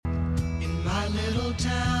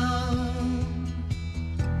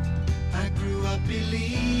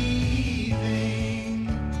believing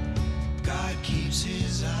God keeps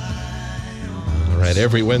his eye on. All right,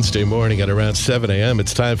 every Wednesday morning at around 7 a.m.,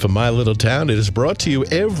 it's time for My Little Town. It is brought to you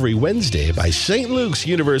every Wednesday by St. Luke's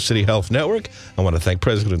University Health Network. I want to thank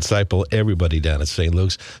President Seipel, everybody down at St.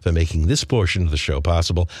 Luke's, for making this portion of the show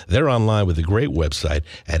possible. They're online with a great website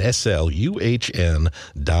at sluhn.org.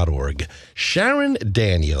 Sharon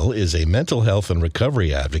Daniel is a mental health and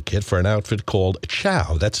recovery advocate for an outfit called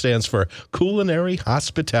C.H.O.W. That stands for Culinary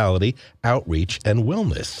Hospitality Outreach and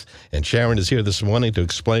Wellness. And Sharon is here this morning to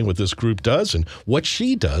explain what this group does and what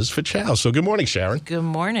she does for C.H.O.W. So good morning, Sharon. Good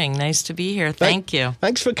morning. Nice to be here. Thank you.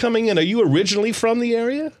 Thanks for coming in. Are you originally from the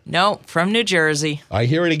area? No, from New Jersey. I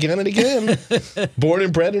hear it again and again. Born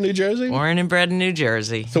and bred in New Jersey? Born and bred in New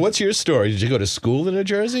Jersey. So what's your story? Did you go to school in New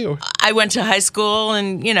Jersey? Or? I went to high school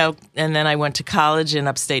and then I went to college in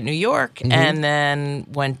upstate New York and then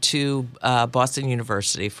went to Boston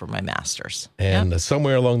University for my master's. And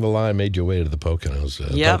somewhere along the line made your way to the Poconos.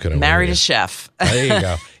 Yep, married a chef. There you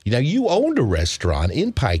go. Now, you owned a restaurant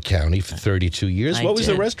in Pike County for 32 years. What was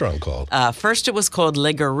the restaurant called? First, it was called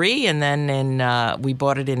Liggerie, and then we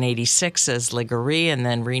bought it in 86 as Liggerie, and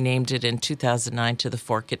then renamed it in 2009 to the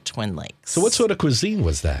Fork at Twin Lakes. So what sort of cuisine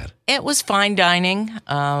was that? It was fine dining,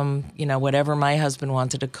 whatever my husband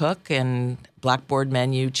wanted to cook, and Blackboard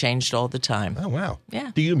menu changed all the time. Oh, wow.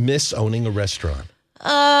 Yeah. Do you miss owning a restaurant?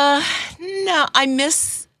 No, I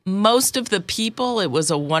miss most of the people. It was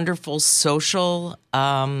a wonderful social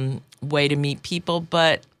way to meet people,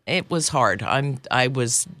 but it was hard. I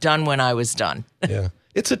was done when I was done. Yeah.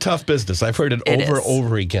 It's a tough business. I've heard it over and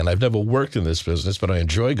over again. I've never worked in this business, but I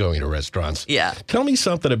enjoy going to restaurants. Yeah. Tell me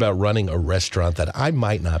something about running a restaurant that I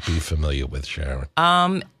might not be familiar with, Sharon.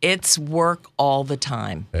 It's work all the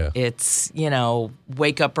time. Yeah. It's,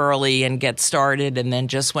 wake up early and get started, and then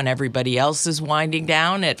just when everybody else is winding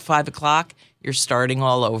down at 5 o'clock, you're starting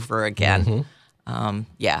all over again.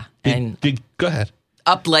 Yeah. Go ahead.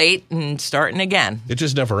 Up late and starting again. It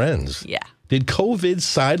just never ends. Yeah. Did COVID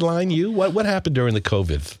sideline you? What happened during the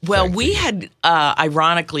COVID? Well, we had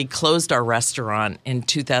ironically closed our restaurant in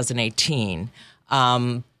 2018,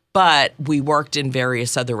 but we worked in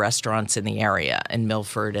various other restaurants in the area in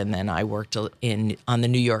Milford, and then I worked on the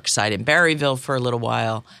New York side in Berryville for a little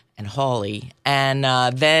while and Hawley. And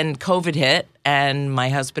then COVID hit, and my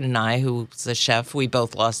husband and I, who's a chef, we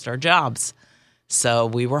both lost our jobs. So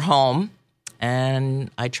we were home,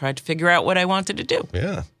 and I tried to figure out what I wanted to do.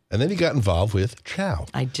 Yeah. And then you got involved with C.H.O.W.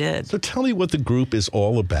 I did. So tell me what the group is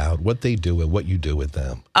all about, what they do, and what you do with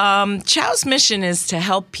them. C.H.O.W.'s mission is to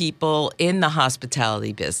help people in the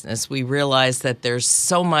hospitality business. We realize that there's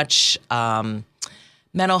so much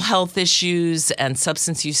mental health issues and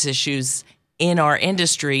substance use issues in our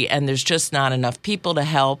industry, and there's just not enough people to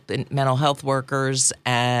help, mental health workers,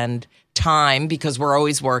 and time because we're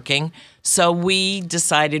always working. So we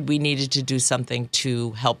decided we needed to do something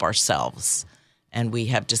to help ourselves. And we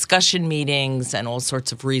have discussion meetings and all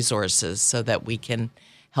sorts of resources so that we can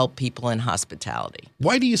help people in hospitality.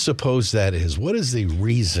 Why do you suppose that is? What is the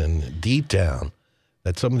reason deep down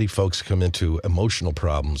that so many folks come into emotional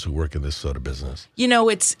problems who work in this sort of business?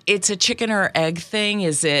 It's a chicken or egg thing.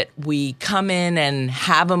 Is it we come in and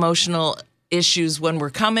have emotional issues when we're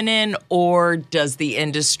coming in, or does the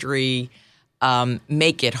industry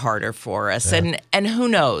make it harder for us? Yeah. And who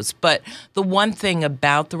knows? But the one thing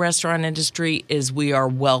about the restaurant industry is we are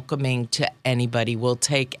welcoming to anybody. We'll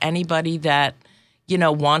take anybody that,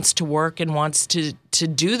 wants to work and wants to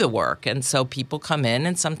do the work. And so people come in,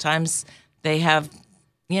 and sometimes they have,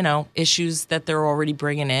 issues that they're already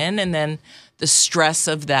bringing in. And then the stress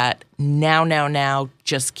of that now,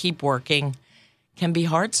 just keep working can be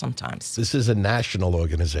hard sometimes. This is a national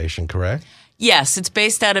organization, correct? Yes, it's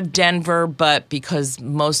based out of Denver, but because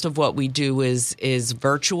most of what we do is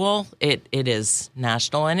virtual, it is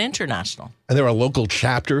national and international. And there are local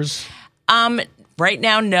chapters? Right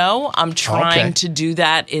now, no. I'm trying to do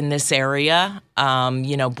that in this area,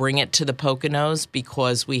 bring it to the Poconos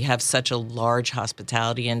because we have such a large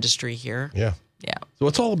hospitality industry here. Yeah. Yeah. So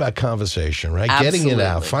it's all about conversation, right? Absolutely. Getting it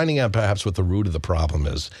out, finding out perhaps what the root of the problem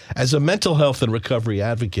is. As a mental health and recovery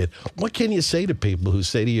advocate, what can you say to people who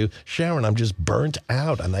say to you, Sharon, I'm just burnt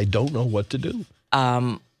out and I don't know what to do?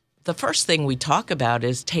 The first thing we talk about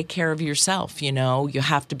is take care of yourself. You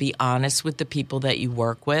have to be honest with the people that you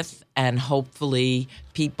work with, and hopefully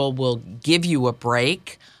people will give you a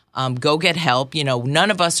break. Go get help. None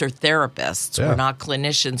of us are therapists. Yeah. We're not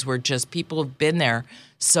clinicians. We're just people who've been there.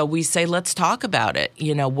 So we say, let's talk about it.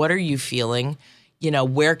 What are you feeling?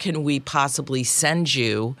 where can we possibly send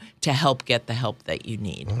you to help get the help that you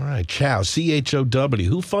need? All right. C.H.O.W. C.H.O.W.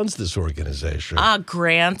 Who funds this organization?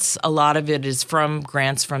 Grants. A lot of it is from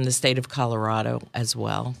grants from the state of Colorado as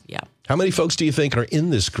well. Yeah. How many folks do you think are in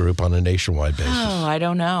this group on a nationwide basis? Oh, I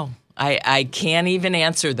don't know. I can't even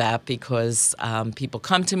answer that because people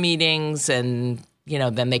come to meetings and,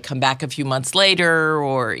 then they come back a few months later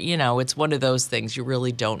or, it's one of those things you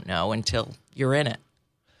really don't know until you're in it.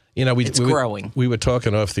 It's growing. We were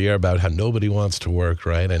talking off the air about how nobody wants to work,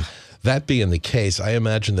 right? And that being the case, I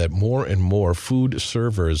imagine that more and more food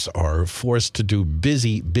servers are forced to do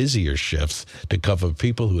busier shifts to cover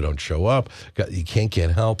people who don't show up. You can't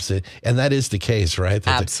get help. And that is the case, right?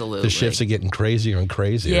 That Absolutely. The shifts are getting crazier and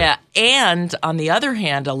crazier. Yeah. And on the other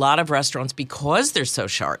hand, a lot of restaurants, because they're so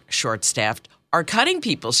short-staffed, are cutting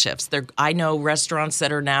people's shifts. I know restaurants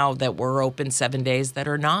that were open 7 days that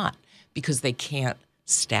are not because they can't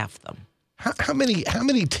staff them. How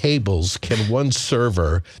many tables can one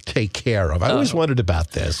server take care of? I always wondered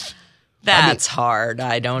about this. That's hard.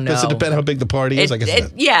 I don't know. Does it depend how big the party is?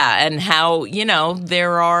 Yeah, and how,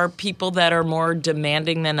 there are people that are more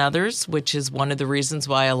demanding than others, which is one of the reasons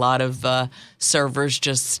why a lot of servers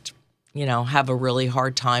just, have a really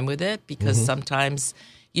hard time with it because sometimes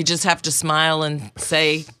you just have to smile and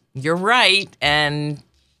say, you're right, and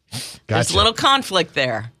there's a little conflict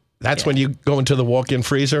there. That's when you go into the walk-in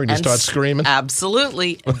freezer and you start screaming?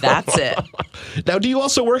 Absolutely. That's it. Now, do you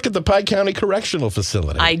also work at the Pike County Correctional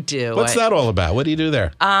Facility? I do. What's that all about? What do you do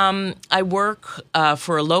there? I work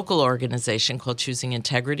for a local organization called Choosing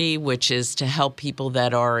Integrity, which is to help people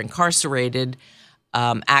that are incarcerated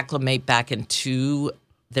acclimate back into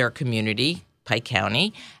their community, Pike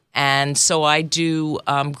County. And so I do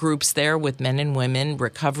groups there with men and women,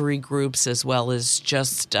 recovery groups, as well as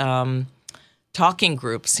just talking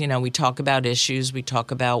groups. We talk about issues. We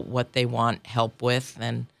talk about what they want help with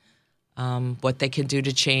and what they can do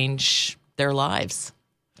to change their lives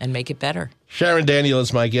and make it better. Sharon Daniel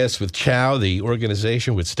is my guest with C.H.O.W., the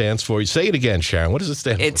organization which stands for, say it again, Sharon, what does it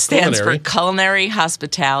stand for? It stands for Culinary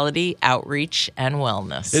Hospitality, Outreach, and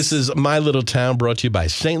Wellness. This is My Little Town, brought to you by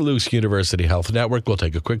St. Luke's University Health Network. We'll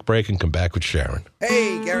take a quick break and come back with Sharon.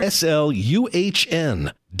 Hey, Gary.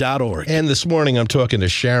 SLUHN.org. And this morning I'm talking to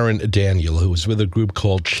Sharon Daniel, who is with a group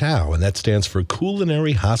called C.H.O.W., and that stands for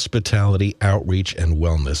Culinary Hospitality, Outreach, and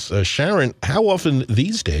Wellness. Sharon, how often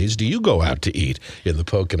these days do you go out to eat in the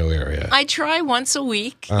Pocono area? I try once a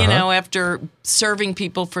week. After serving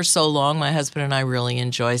people for so long, my husband and I really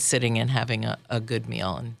enjoy sitting and having a good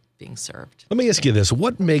meal and being served. Let me ask you this.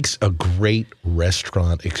 What makes a great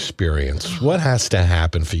restaurant experience? What has to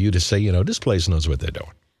happen for you to say, this place knows what they're doing?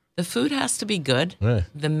 The food has to be good. Right.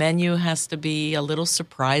 The menu has to be a little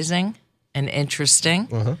surprising and interesting.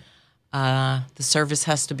 The service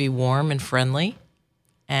has to be warm and friendly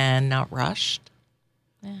and not rushed.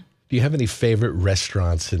 Yeah. Do you have any favorite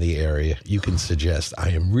restaurants in the area you can suggest?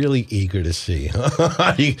 I am really eager to see.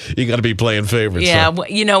 You got to be playing favorites. Yeah,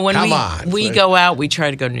 so. when we go out, we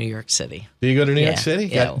try to go to New York City. Do you go to New York City?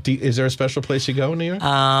 Yeah. Is there a special place you go in New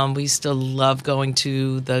York? We still love going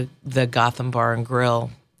to the Gotham Bar and Grill.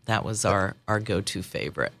 That was our go-to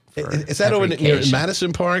favorite. Is that over near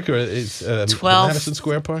Madison Park or is Madison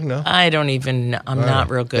Square Park? No, I don't even. I'm not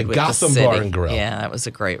real good with the city. Gotham Bar and Grill. Yeah, that was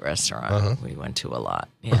a great restaurant. We went to a lot.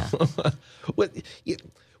 Yeah.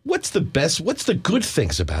 What's the best? What's the good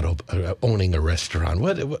things about owning a restaurant?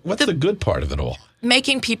 What's the good part of it all?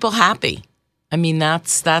 Making people happy. I mean,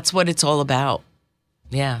 that's what it's all about.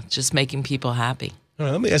 Yeah, just making people happy. All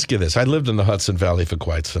right, let me ask you this. I lived in the Hudson Valley for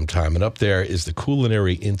quite some time, and up there is the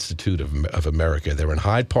Culinary Institute of America. They're in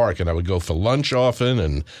Hyde Park, and I would go for lunch often,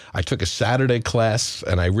 and I took a Saturday class,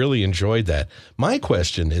 and I really enjoyed that. My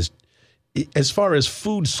question is, as far as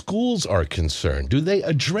food schools are concerned, do they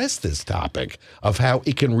address this topic of how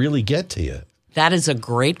it can really get to you? That is a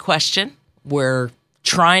great question. We're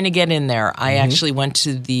trying to get in there. I actually went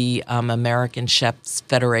to the American Chefs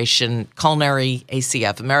Federation, Culinary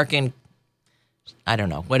ACF, American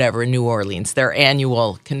in New Orleans, their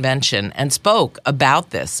annual convention, and spoke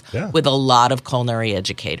about this with a lot of culinary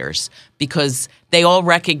educators because they all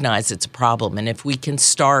recognize it's a problem. And if we can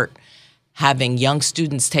start having young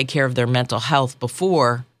students take care of their mental health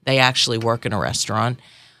before they actually work in a restaurant,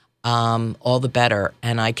 all the better.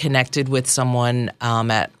 And I connected with someone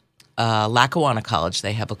at Lackawanna College.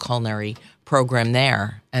 They have a culinary program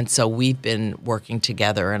there. And so we've been working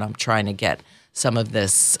together, and I'm trying to get some of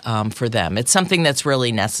this for them. It's something that's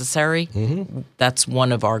really necessary. That's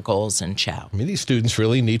one of our goals in C.H.O.W. I mean, these students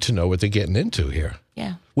really need to know what they're getting into here.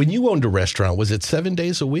 Yeah. When you owned a restaurant, was it 7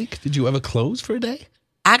 days a week? Did you ever close for a day?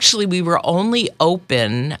 Actually, we were only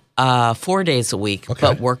open 4 days a week,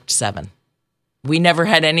 but worked 7. We never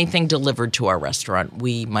had anything delivered to our restaurant.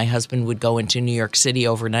 My husband would go into New York City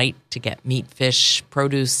overnight to get meat, fish,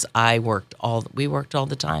 produce. We worked all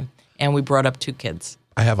the time, and we brought up 2 kids.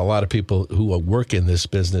 I have a lot of people who work in this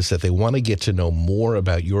business that they want to get to know more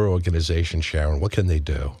about your organization, Sharon. What can they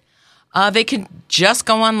do? They can just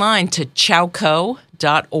go online to C.H.O.W.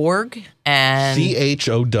 and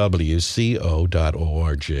C.H.O.W.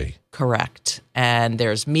 Correct. And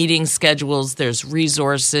there's meeting schedules, there's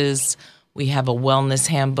resources. We have a wellness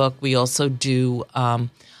handbook. We also do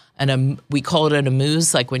we call it an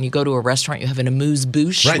amuse. Like when you go to a restaurant, you have an amuse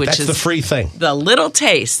bouche, right, which that's is the free thing. The little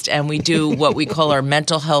taste. And we do what we call our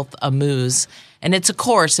mental health amuse. And it's a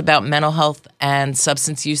course about mental health and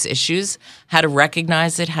substance use issues, how to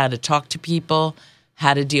recognize it, how to talk to people,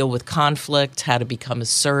 how to deal with conflict, how to become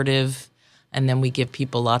assertive. And then we give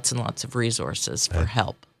people lots and lots of resources for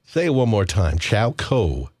help. Say it one more time.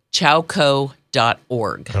 C.H.O.W.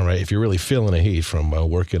 C.H.O.W.org. All right. If you're really feeling a heat from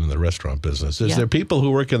working in the restaurant business, is there people who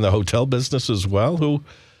work in the hotel business as well who?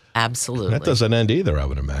 Absolutely. That doesn't end either, I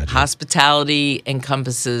would imagine. Hospitality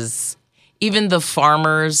encompasses even the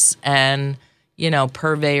farmers and,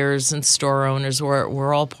 purveyors and store owners.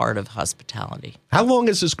 We're all part of hospitality. How long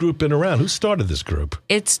has this group been around? Who started this group?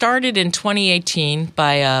 It started in 2018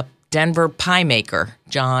 by a Denver pie maker,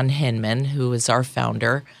 John Hinman, who is our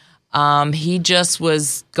founder. He just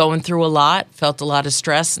was going through a lot, felt a lot of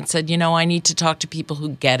stress, and said, I need to talk to people who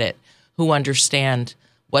get it, who understand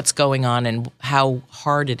what's going on and how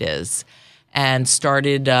hard it is, and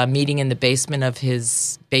started meeting in the basement of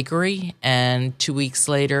his bakery. And 2 weeks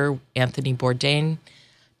later, Anthony Bourdain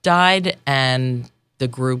died, and the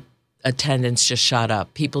group attendance just shot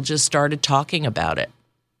up. People just started talking about it.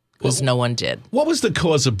 Because no one did. What was the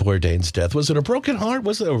cause of Bourdain's death? Was it a broken heart?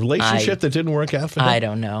 Was it a relationship that didn't work out for him? I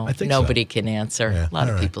don't know. I think nobody can answer. Yeah. A lot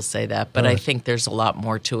of people say that, but I think there's a lot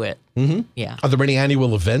more to it. Mm-hmm. Yeah. Are there any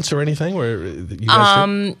annual events or anything where you guys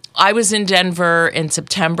do? I was in Denver in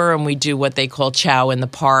September, and we do what they call C.H.O.W. in the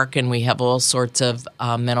park, and we have all sorts of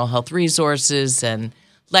mental health resources and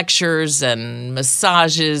lectures and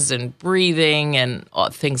massages and breathing and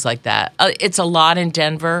things like that. It's a lot in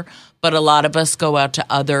Denver. But a lot of us go out to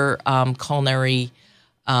other culinary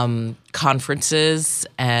conferences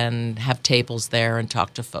and have tables there and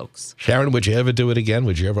talk to folks. Sharon, would you ever do it again?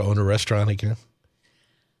 Would you ever own a restaurant again?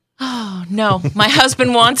 Oh, no. My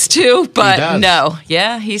husband wants to, but no.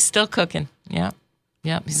 Yeah, he's still cooking. Yeah.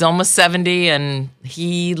 He's almost 70, and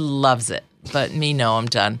he loves it. But me, no, I'm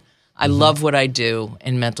done. I love what I do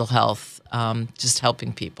in mental health. Just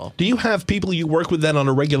helping people. Do you have people you work with then on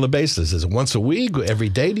a regular basis? Is it once a week? Every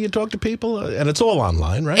day do you talk to people? And it's all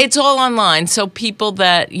online, right? It's all online. So people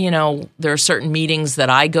that, there are certain meetings that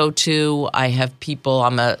I go to. I have people,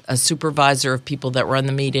 I'm a supervisor of people that run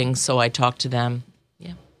the meetings, so I talk to them.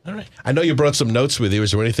 Yeah. All right. I know you brought some notes with you.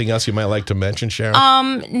 Is there anything else you might like to mention,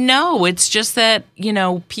 Sharon? No, it's just that,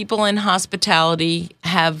 people in hospitality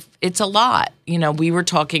it's a lot. We were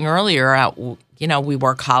talking earlier we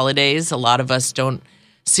work holidays. A lot of us don't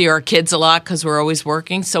see our kids a lot because we're always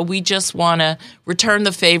working. So we just want to return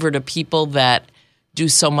the favor to people that do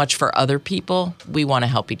so much for other people. We want to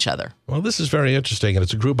help each other. Well, this is very interesting, and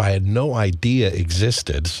it's a group I had no idea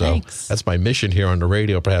existed. So That's my mission here on the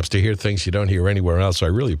radio, perhaps to hear things you don't hear anywhere else. So I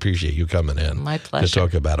really appreciate you coming in. My pleasure. To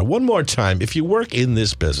talk about it. One more time, if you work in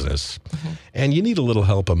this business and you need a little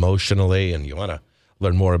help emotionally and you want to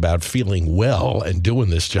learn more about feeling well and doing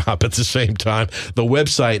this job at the same time, the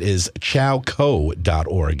website is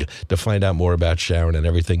C.H.O.W.org to find out more about Sharon and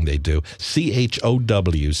everything they do. C.H.O.W.co.org.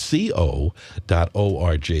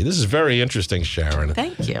 This is very interesting, Sharon.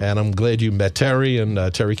 Thank you. And I'm glad you met Terry,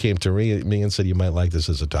 and Terry came to me and said you might like this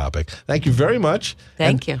as a topic. Thank you very much.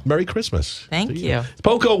 Thank you. Merry Christmas. Thank you.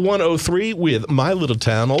 POCO 103 with My Little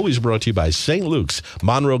Town, always brought to you by St. Luke's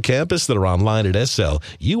Monroe campus that are online at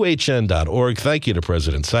sluhn.org. Thank you to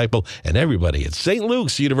President Seipel and everybody at St.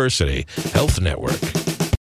 Luke's University Health Network.